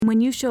when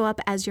you show up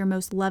as your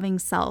most loving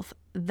self,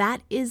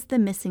 that is the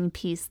missing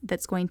piece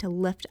that's going to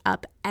lift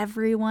up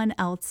everyone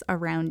else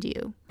around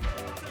you.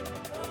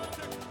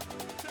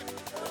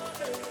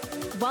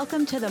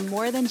 Welcome to the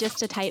More Than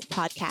Just a Type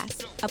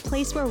podcast, a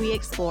place where we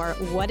explore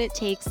what it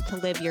takes to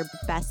live your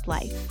best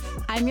life.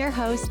 I'm your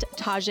host,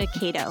 Taja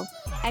Cato,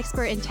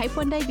 expert in type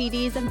 1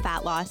 diabetes and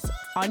fat loss,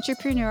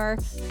 entrepreneur,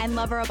 and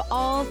lover of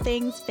all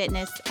things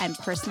fitness and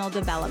personal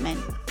development.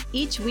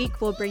 Each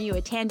week, we'll bring you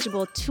a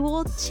tangible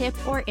tool, tip,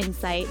 or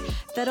insight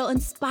that'll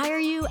inspire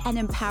you and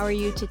empower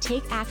you to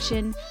take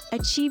action,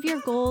 achieve your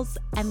goals,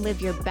 and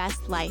live your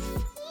best life.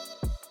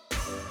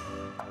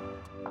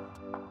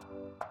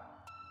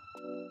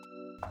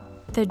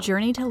 The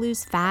journey to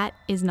lose fat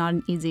is not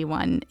an easy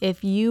one.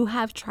 If you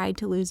have tried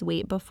to lose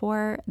weight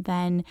before,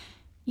 then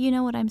you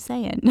know what I'm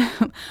saying.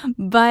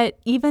 But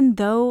even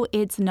though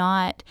it's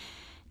not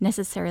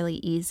necessarily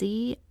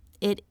easy,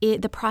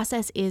 the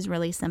process is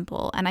really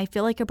simple. And I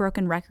feel like a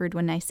broken record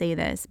when I say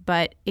this,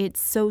 but it's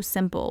so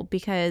simple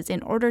because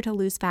in order to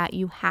lose fat,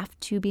 you have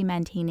to be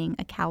maintaining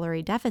a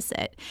calorie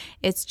deficit.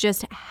 It's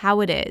just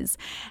how it is.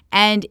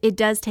 And it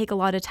does take a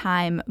lot of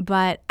time,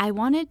 but I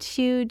wanted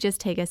to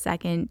just take a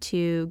second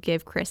to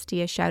give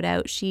Christy a shout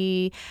out.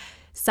 She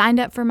signed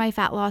up for my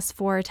Fat Loss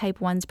for Type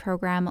 1's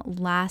program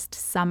last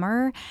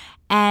summer,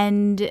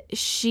 and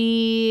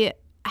she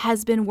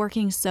has been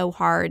working so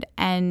hard,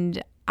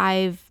 and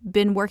I've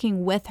been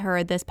working with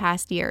her this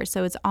past year.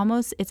 So it's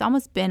almost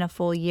been a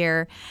full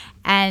year,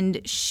 and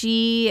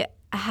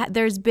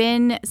there's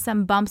been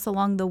some bumps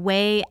along the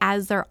way,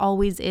 as there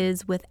always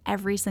is with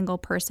every single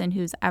person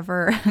who's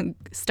ever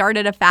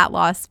started a fat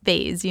loss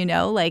phase,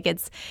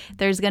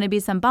 there's going to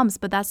be some bumps,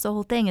 but that's the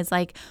whole thing is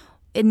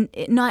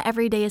not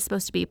every day is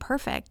supposed to be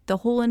perfect. The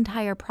whole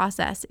entire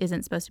process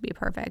isn't supposed to be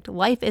perfect.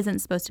 Life isn't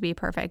supposed to be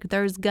perfect.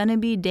 There's going to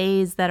be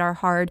days that are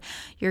hard.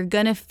 You're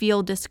going to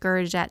feel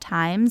discouraged at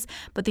times.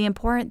 But the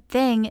important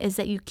thing is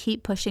that you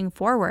keep pushing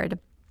forward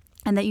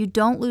and that you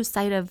don't lose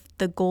sight of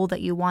the goal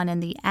that you want in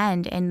the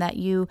end, and that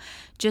you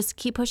just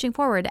keep pushing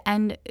forward.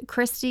 And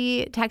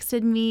Christy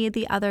texted me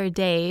the other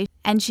day,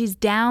 and she's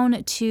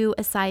down to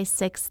a size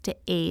 6 to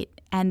 8.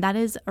 And that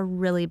is a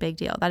really big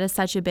deal. That is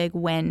such a big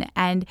win.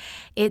 And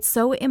it's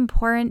so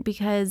important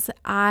because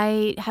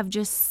I have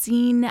just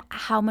seen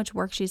how much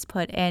work she's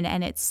put in.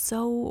 And it's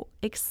so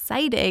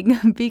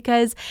exciting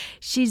because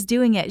she's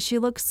doing it. She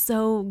looks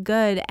so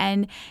good.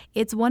 And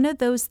it's one of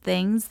those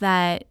things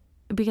that,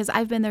 because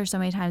I've been there so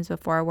many times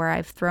before where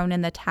I've thrown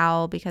in the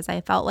towel because I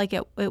felt like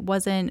it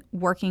wasn't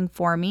working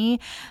for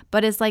me.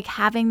 But it's like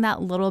having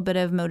that little bit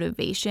of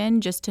motivation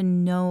just to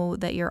know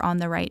that you're on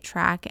the right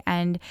track.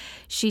 And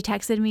she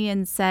texted me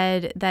and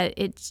said that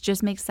it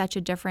just makes such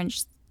a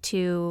difference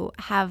to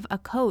have a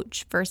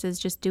coach versus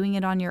just doing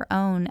it on your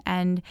own.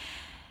 And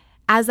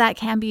as that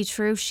can be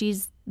true,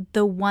 she's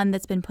the one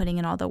that's been putting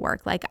in all the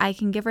work. Like, I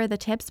can give her the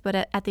tips, but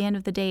at the end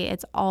of the day,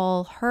 it's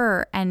all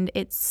her. And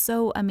it's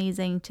so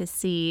amazing to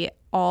see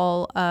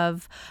all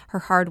of her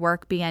hard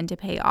work begin to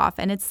pay off.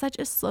 And it's such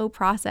a slow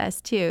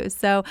process too.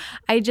 So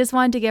I just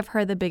wanted to give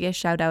her the biggest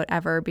shout out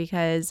ever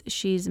because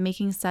she's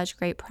making such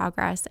great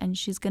progress, and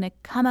she's going to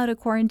come out of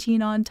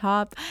quarantine on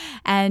top,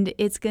 and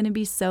it's going to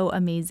be so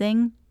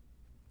amazing.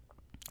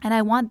 And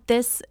I want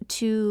this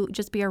to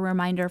just be a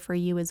reminder for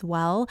you as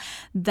well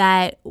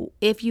that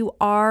if you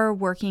are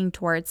working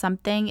towards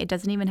something, it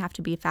doesn't even have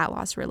to be fat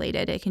loss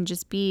related. It can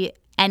just be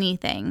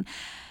anything.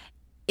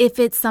 If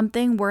it's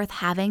something worth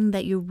having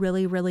that you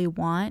really, really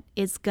want,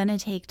 it's going to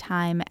take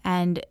time,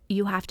 and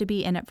you have to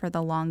be in it for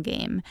the long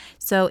game.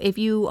 So if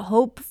you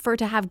hope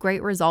to have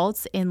great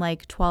results in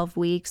like 12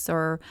 weeks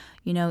or,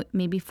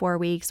 maybe 4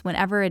 weeks,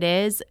 whenever it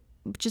is,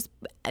 just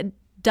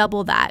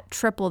double that,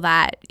 triple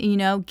that,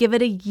 give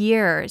it a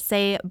year.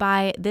 Say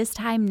by this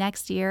time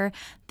next year,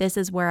 this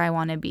is where I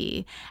want to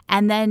be.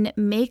 And then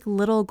make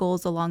little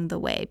goals along the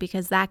way,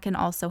 because that can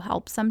also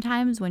help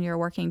sometimes when you're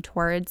working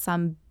towards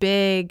some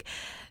big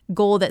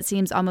goal that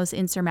seems almost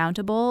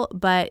insurmountable,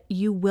 but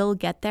you will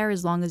get there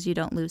as long as you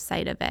don't lose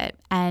sight of it.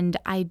 And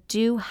I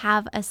do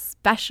have a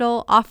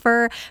special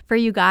offer for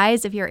you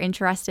guys if you're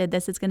interested.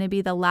 This is going to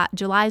be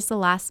July's the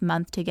last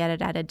month to get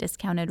it at a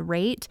discounted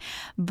rate,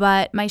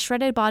 but my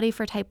Shredded Body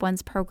for Type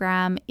 1's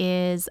program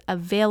is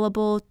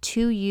available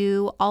to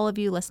you, all of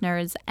you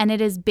listeners, and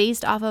it is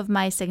based off of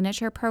my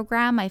signature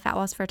program, my Fat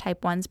Loss for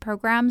Type 1's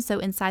program. So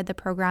inside the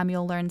program,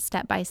 you'll learn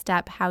step by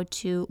step how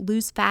to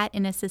lose fat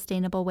in a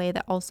sustainable way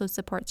that also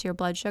supports your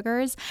blood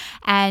sugars.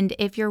 And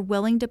if you're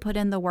willing to put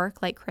in the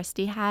work like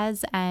Christy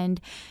has,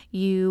 and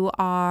you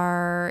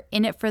are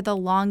in it for the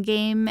long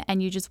game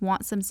and you just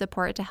want some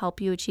support to help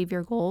you achieve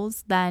your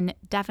goals, then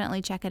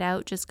definitely check it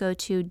out. Just go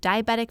to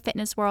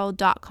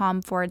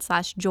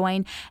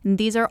diabeticfitnessworld.com/join. And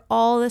these are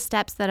all the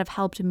steps that have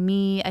helped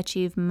me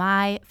achieve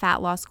my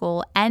fat loss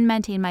goal and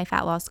maintain my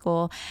fat loss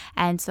goal.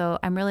 And so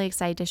I'm really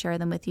excited to share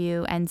them with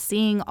you, and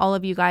seeing all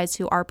of you guys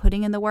who are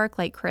putting in the work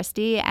like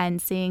Christy,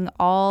 and seeing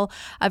all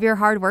of your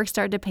hard work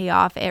start to pay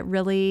off. It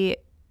really,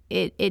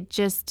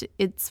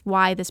 it's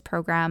why this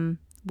program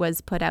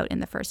was put out in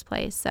the first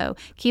place. So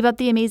keep up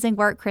the amazing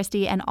work,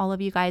 Christy, and all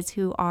of you guys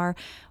who are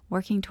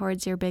working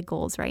towards your big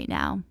goals right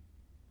now.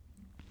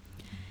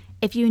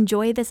 If you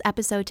enjoyed this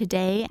episode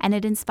today and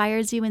it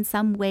inspires you in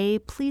some way,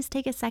 please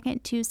take a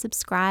second to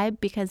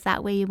subscribe, because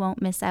that way you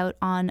won't miss out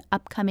on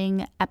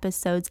upcoming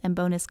episodes and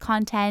bonus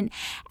content.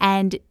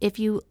 And if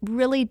you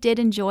really did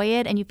enjoy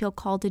it and you feel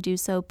called to do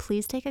so,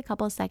 please take a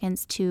couple of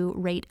seconds to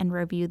rate and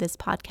review this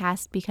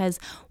podcast, because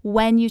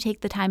when you take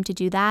the time to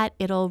do that,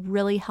 it'll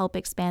really help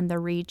expand the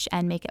reach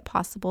and make it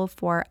possible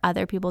for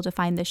other people to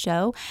find the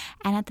show.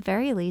 And at the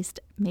very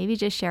least, maybe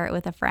just share it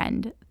with a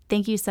friend.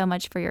 Thank you so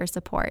much for your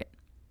support.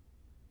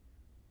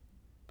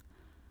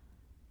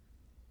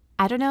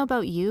 I don't know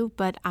about you,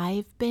 but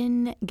I've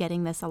been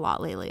getting this a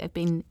lot lately. I've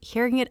been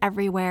hearing it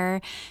everywhere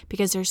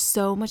because there's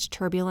so much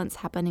turbulence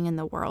happening in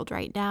the world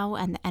right now,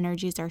 and the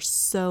energies are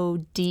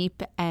so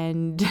deep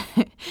and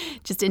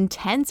just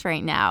intense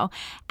right now.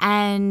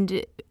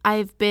 And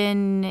I've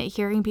been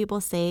hearing people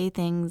say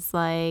things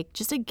like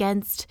just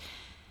against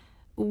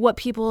what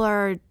people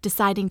are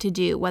deciding to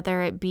do,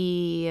 whether it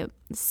be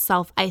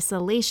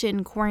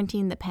self-isolation,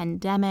 quarantine, the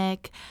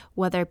pandemic,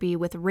 whether it be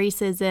with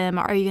racism.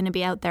 Are you going to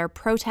be out there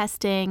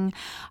protesting?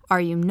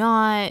 Are you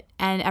not?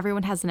 And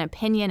everyone has an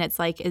opinion. It's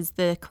like, is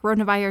the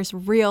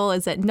coronavirus real?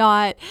 Is it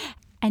not?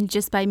 And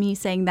just by me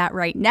saying that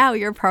right now,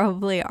 you're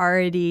probably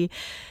already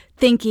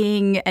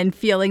thinking and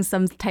feeling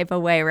some type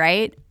of way,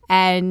 right?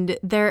 And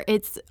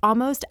it's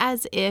almost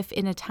as if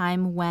in a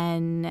time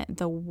when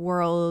the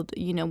world,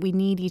 we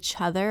need each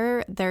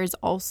other, there's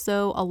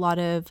also a lot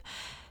of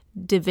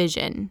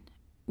division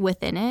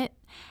within it.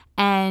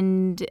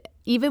 And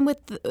even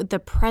with the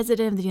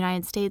president of the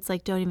United States,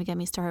 like, don't even get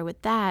me started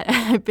with that.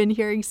 I've been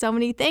hearing so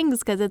many things,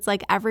 because it's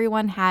like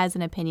everyone has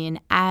an opinion,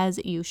 as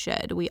you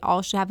should. We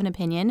all should have an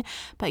opinion,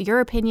 but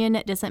your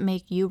opinion doesn't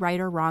make you right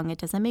or wrong. It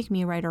doesn't make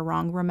me right or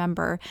wrong.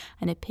 Remember,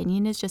 an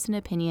opinion is just an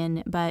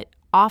opinion, but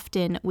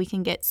often we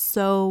can get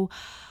so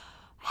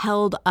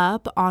held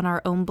up on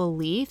our own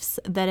beliefs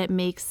that it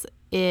makes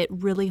it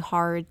really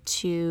hard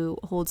to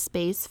hold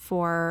space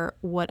for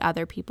what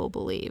other people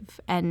believe.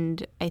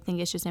 And I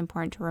think it's just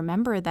important to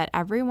remember that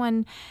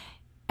everyone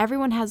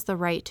has the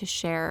right to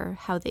share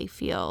how they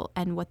feel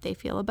and what they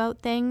feel about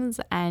things,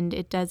 and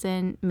it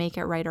doesn't make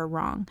it right or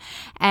wrong.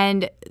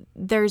 And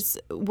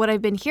what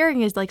I've been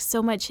hearing is like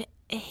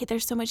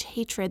there's so much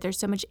hatred, there's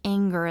so much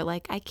anger,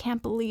 like, I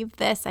can't believe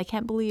this, I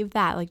can't believe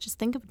that. Like, just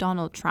think of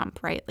Donald Trump,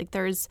 right? Like,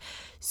 there's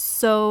just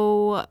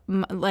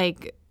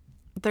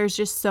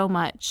so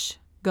much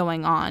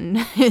going on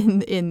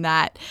in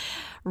that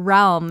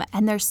realm,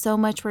 and there's so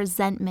much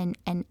resentment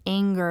and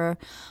anger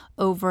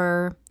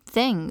over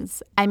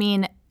things. I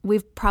mean,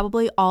 we've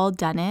probably all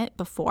done it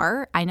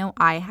before. I know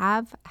I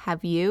have.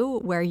 Have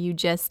you? Where you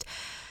just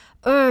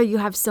you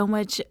have so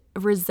much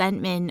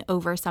resentment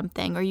over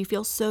something, or you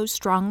feel so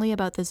strongly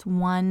about this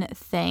one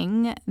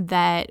thing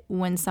that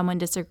when someone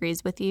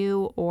disagrees with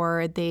you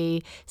or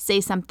they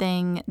say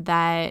something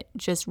that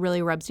just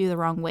really rubs you the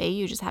wrong way,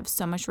 you just have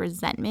so much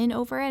resentment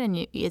over it,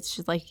 and it's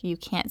just like you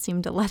can't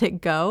seem to let it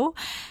go.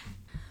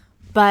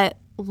 But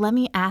let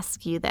me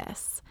ask you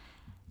this.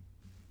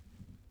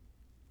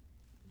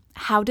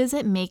 How does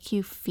it make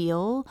you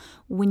feel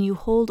when you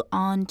hold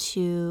on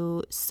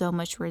to so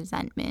much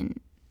resentment?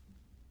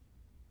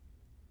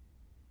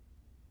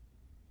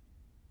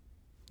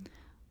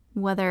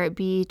 Whether it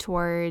be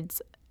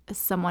towards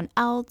someone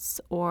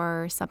else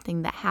or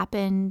something that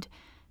happened,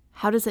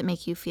 how does it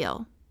make you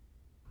feel?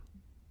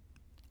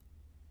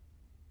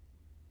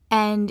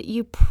 And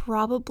you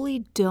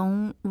probably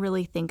don't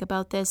really think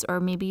about this, or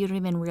maybe you don't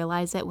even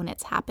realize it when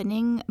it's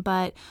happening,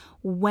 but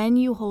when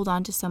you hold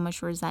on to so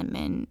much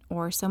resentment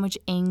or so much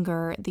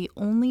anger, the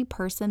only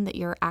person that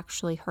you're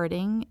actually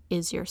hurting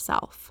is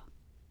yourself.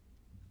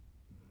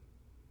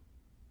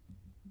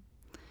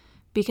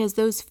 Because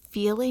those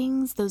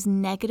feelings, those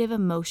negative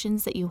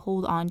emotions that you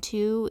hold on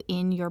to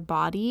in your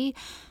body,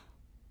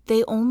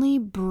 they only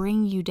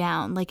bring you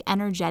down. Like,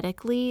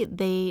 energetically,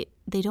 they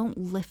don't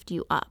lift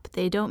you up.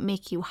 They don't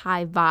make you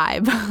high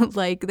vibe.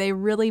 Like, they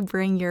really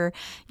bring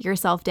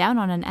yourself down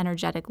on an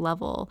energetic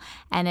level.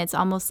 And it's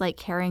almost like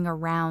carrying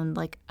around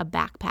like a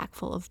backpack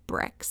full of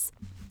bricks.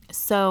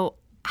 So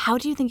how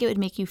do you think it would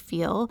make you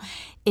feel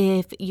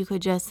if you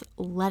could just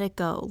let it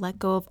go? Let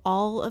go of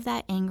all of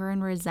that anger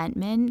and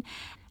resentment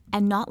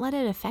and not let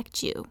it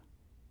affect you.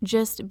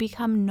 Just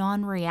become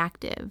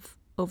non-reactive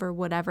over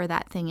whatever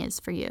that thing is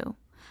for you.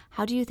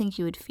 How do you think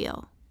you would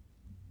feel?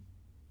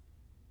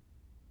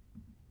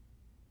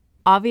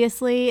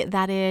 Obviously,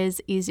 that is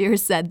easier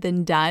said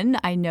than done.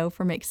 I know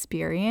from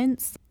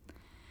experience.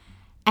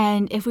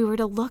 And if we were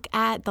to look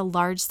at the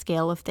large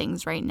scale of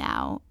things right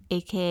now,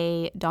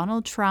 aka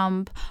Donald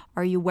Trump,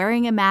 are you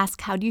wearing a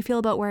mask? How do you feel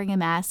about wearing a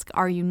mask?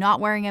 Are you not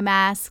wearing a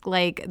mask?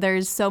 Like,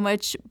 there's so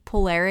much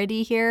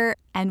polarity here.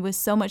 And with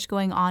so much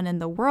going on in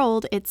the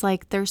world, it's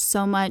like there's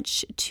so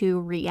much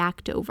to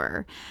react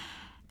over,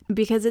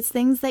 because it's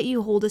things that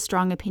you hold a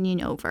strong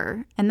opinion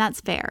over, and that's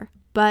fair.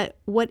 But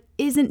what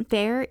isn't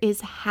fair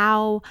is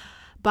how,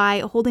 by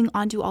holding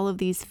on to all of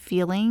these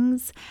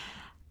feelings,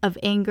 of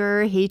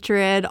anger,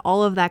 hatred,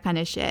 all of that kind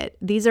of shit.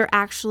 These are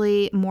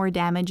actually more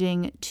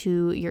damaging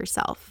to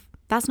yourself.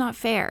 That's not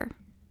fair.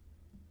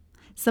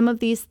 Some of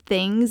these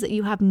things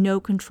you have no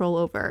control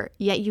over,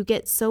 yet you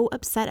get so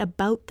upset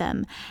about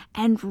them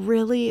and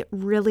really,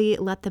 really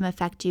let them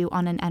affect you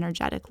on an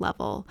energetic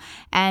level.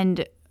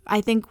 And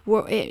I think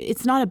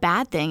it's not a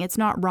bad thing. It's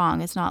not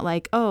wrong. It's not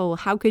like, oh,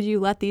 how could you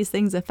let these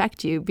things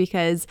affect you?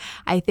 Because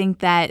I think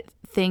that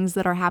things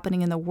that are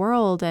happening in the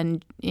world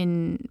and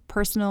in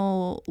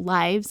personal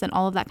lives and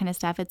all of that kind of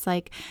stuff, it's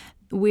like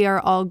we are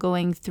all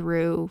going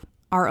through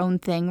our own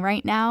thing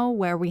right now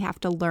where we have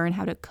to learn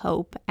how to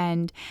cope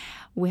and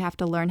we have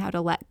to learn how to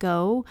let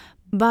go.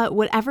 But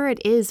whatever it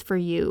is for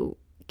you,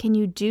 can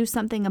you do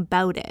something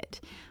about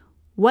it?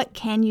 What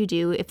can you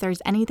do if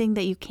there's anything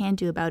that you can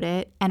do about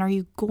it? And are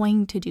you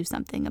going to do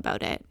something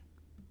about it?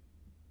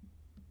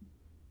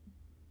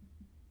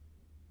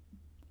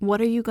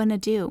 What are you going to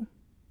do?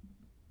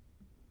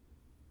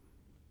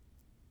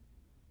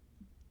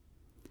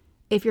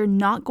 If you're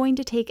not going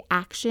to take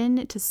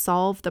action to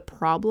solve the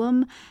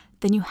problem,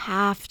 then you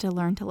have to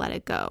learn to let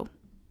it go.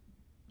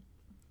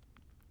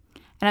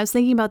 And I was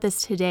thinking about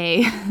this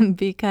today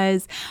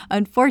because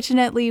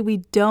unfortunately we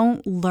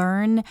don't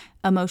learn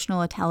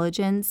emotional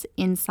intelligence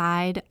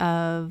inside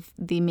of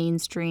the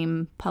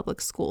mainstream public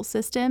school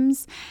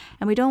systems.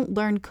 And we don't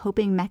learn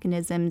coping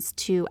mechanisms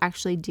to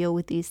actually deal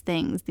with these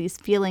things, these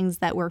feelings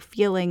that we're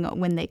feeling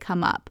when they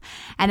come up.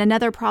 And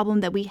another problem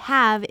that we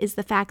have is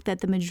the fact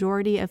that the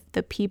majority of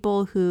the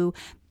people who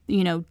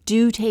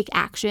do take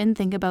action,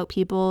 think about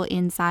people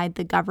inside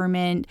the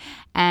government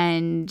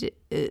and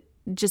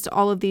just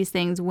all of these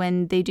things,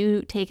 when they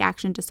do take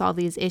action to solve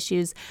these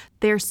issues,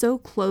 they're so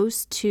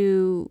close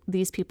to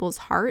these people's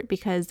heart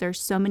because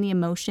there's so many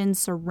emotions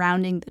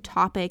surrounding the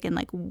topic and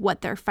like what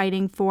they're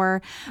fighting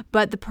for.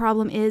 But the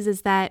problem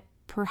is that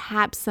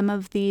perhaps some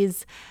of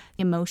these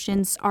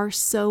emotions are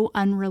so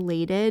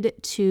unrelated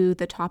to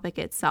the topic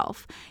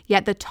itself,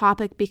 yet the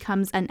topic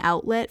becomes an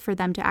outlet for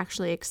them to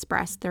actually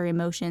express their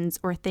emotions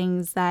or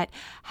things that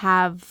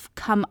have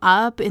come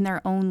up in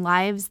their own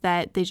lives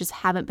that they just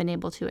haven't been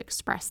able to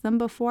express them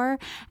before.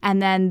 And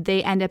then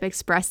they end up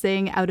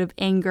expressing out of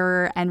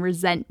anger and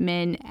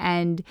resentment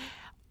and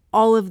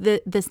all of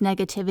this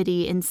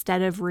negativity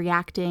instead of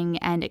reacting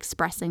and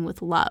expressing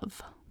with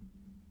love.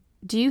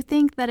 Do you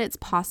think that it's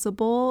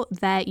possible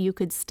that you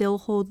could still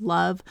hold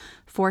love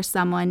for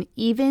someone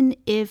even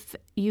if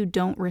you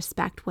don't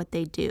respect what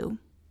they do?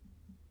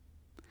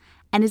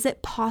 And is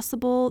it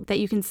possible that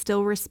you can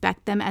still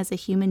respect them as a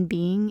human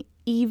being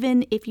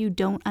even if you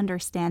don't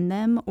understand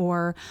them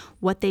or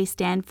what they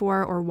stand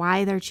for or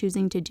why they're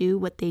choosing to do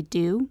what they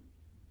do?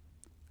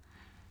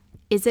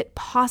 Is it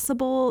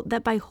possible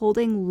that by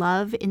holding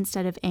love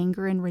instead of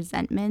anger and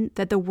resentment,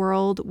 that the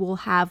world will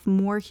have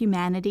more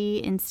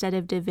humanity instead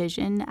of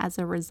division as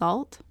a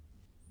result?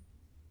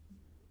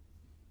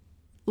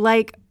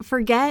 Like,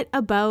 forget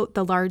about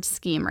the large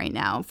scheme right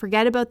now.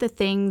 Forget about the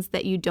things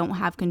that you don't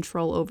have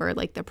control over,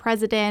 like the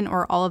president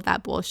or all of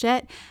that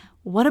bullshit.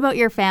 What about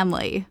your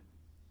family?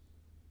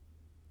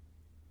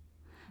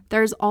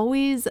 There's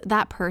always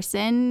that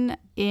person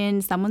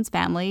in someone's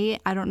family.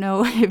 I don't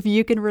know if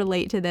you can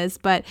relate to this,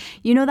 but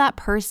you know that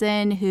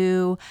person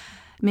who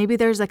maybe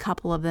there's a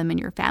couple of them in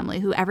your family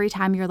who every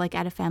time you're like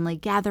at a family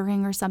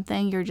gathering or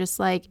something, you're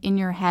just like in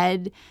your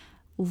head,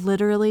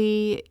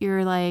 literally,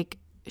 you're like,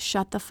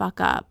 shut the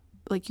fuck up.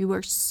 Like you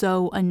are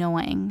so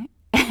annoying.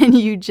 And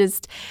you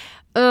just,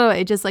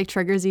 it just like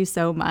triggers you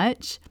so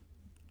much.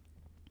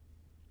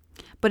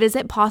 But is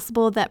it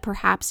possible that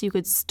perhaps you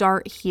could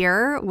start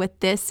here with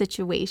this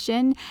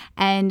situation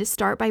and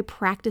start by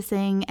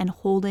practicing and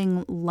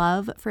holding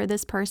love for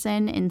this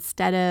person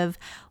instead of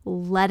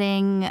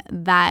letting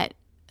that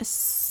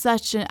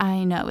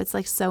I know it's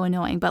like so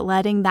annoying, but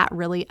letting that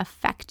really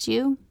affect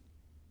you?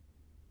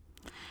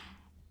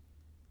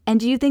 And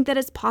do you think that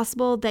it's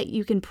possible that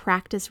you can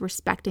practice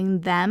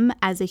respecting them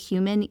as a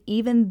human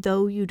even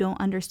though you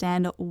don't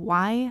understand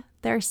why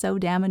they're so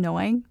damn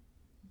annoying?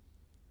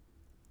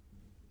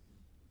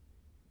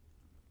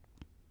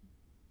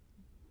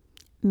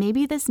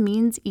 Maybe this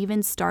means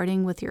even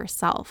starting with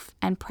yourself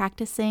and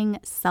practicing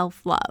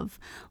self-love,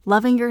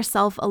 loving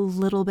yourself a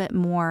little bit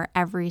more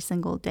every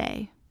single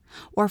day,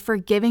 or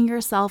forgiving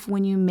yourself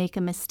when you make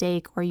a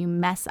mistake or you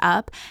mess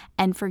up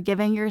and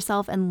forgiving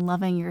yourself and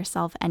loving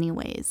yourself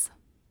anyways.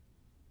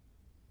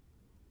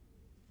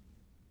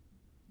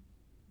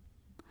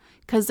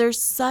 Because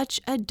there's such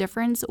a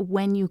difference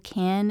when you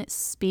can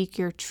speak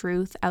your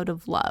truth out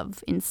of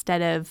love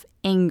instead of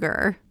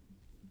anger.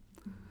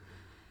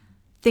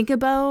 Think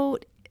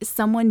about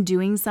someone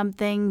doing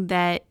something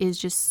that is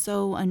just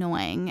so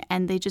annoying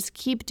and they just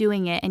keep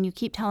doing it and you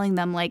keep telling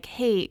them like,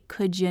 hey,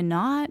 could you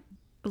not?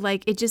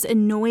 Like it just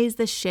annoys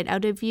the shit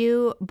out of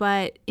you.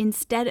 But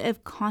instead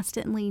of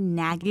constantly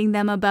nagging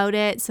them about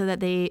it so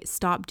that they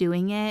stop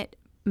doing it,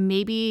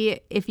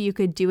 maybe if you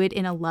could do it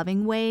in a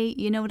loving way,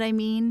 you know what I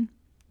mean?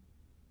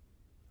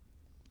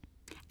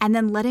 And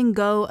then letting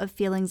go of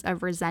feelings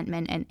of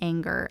resentment and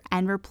anger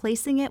and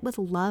replacing it with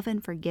love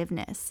and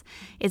forgiveness.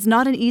 It's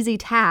not an easy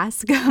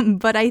task,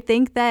 but I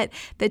think that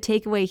the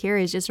takeaway here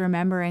is just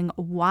remembering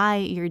why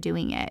you're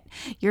doing it.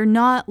 You're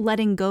not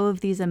letting go of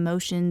these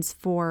emotions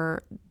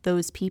for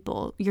those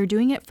people. You're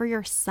doing it for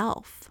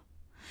yourself.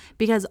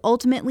 Because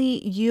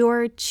ultimately,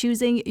 you're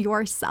choosing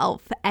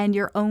yourself and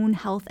your own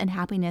health and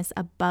happiness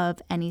above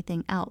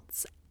anything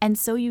else. And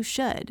so you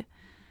should.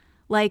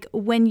 Like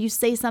when you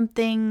say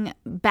something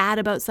bad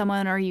about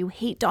someone, or you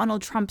hate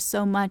Donald Trump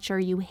so much, or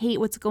you hate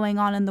what's going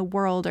on in the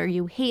world, or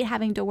you hate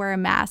having to wear a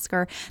mask,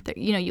 or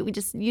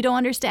you don't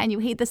understand, you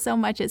hate this so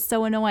much, it's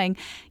so annoying.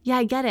 Yeah,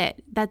 I get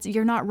it.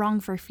 You're not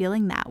wrong for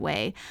feeling that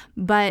way.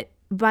 But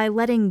by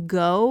letting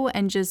go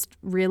and just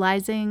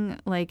realizing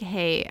like,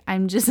 hey,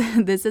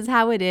 this is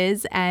how it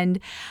is.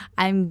 And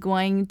I'm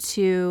going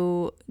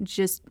to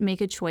just make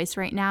a choice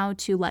right now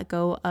to let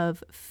go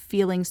of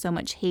feeling so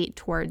much hate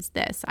towards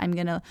this. I'm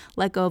going to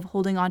let go of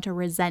holding on to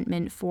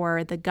resentment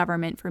for the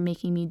government for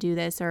making me do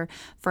this, or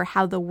for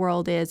how the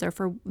world is, or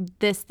for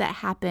this that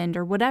happened,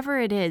 or whatever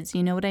it is.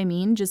 You know what I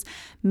mean? Just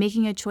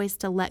making a choice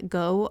to let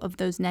go of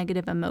those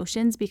negative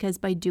emotions, because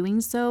by doing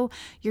so,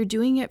 you're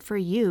doing it for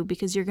you,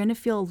 because you're going to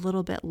feel a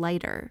little bit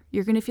lighter.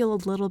 You're going to feel a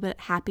little bit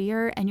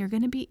happier, and you're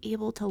going to be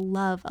able to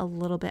love a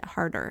little bit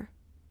harder.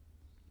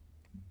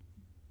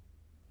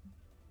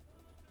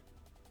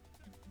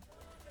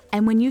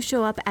 And when you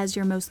show up as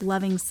your most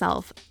loving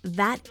self,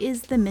 that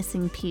is the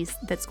missing piece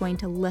that's going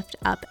to lift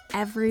up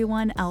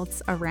everyone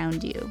else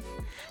around you.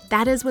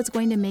 That is what's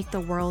going to make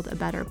the world a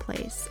better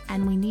place.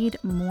 And we need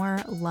more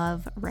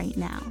love right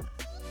now.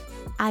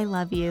 I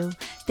love you.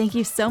 Thank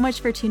you so much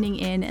for tuning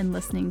in and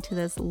listening to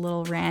this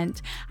little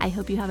rant. I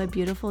hope you have a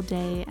beautiful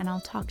day, and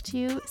I'll talk to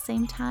you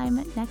same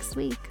time next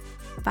week.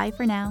 Bye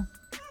for now.